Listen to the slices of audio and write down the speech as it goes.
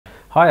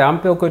Hi,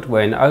 I'm Bill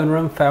Goodwin, owner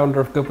and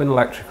founder of Goodwin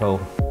Electrical.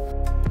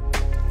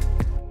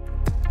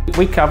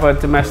 We cover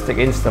domestic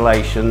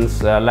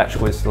installations,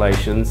 electrical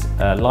installations,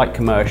 light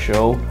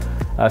commercial,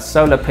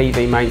 solar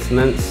PV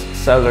maintenance,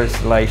 solar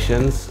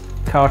installations,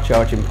 car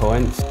charging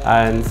points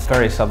and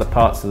various other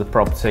parts of the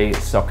property,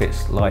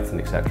 sockets,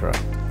 lighting, etc.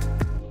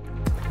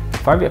 The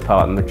favourite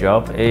part of my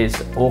job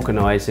is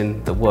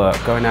organising the work,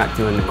 going out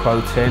doing the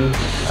quoting,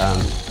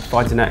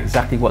 finding out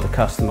exactly what the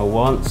customer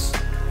wants,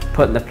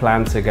 putting the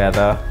plan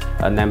together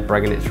and then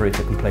bringing it through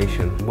to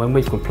completion. When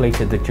we've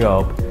completed the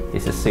job,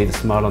 is to see the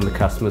smile on the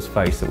customer's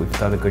face that we've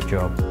done a good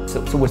job.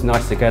 So it's always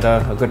nice to get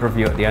a good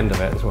review at the end of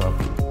it as well.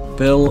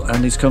 Bill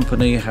and his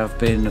company have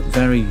been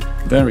very,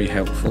 very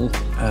helpful.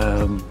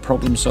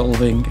 Problem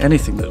solving,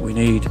 anything that we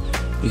need,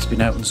 he's been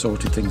out and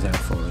sorted things out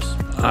for us.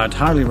 I'd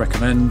highly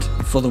recommend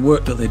for the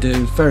work that they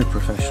do, very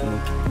professional,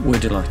 we're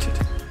delighted.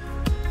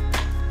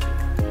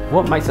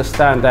 What makes us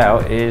stand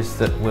out is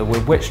that we're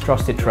with Which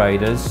Trusted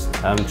Traders,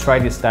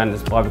 trading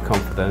standards by with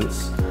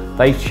confidence.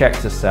 They've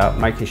checked us out,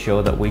 making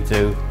sure that we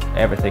do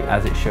everything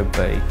as it should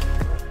be.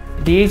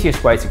 The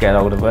easiest way to get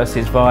hold of us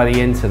is via the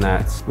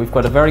internet. We've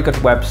got a very good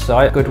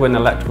website,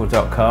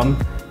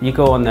 goodwinelectrical.com. You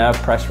go on there,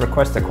 press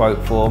request a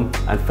quote form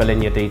and fill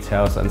in your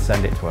details and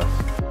send it to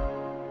us.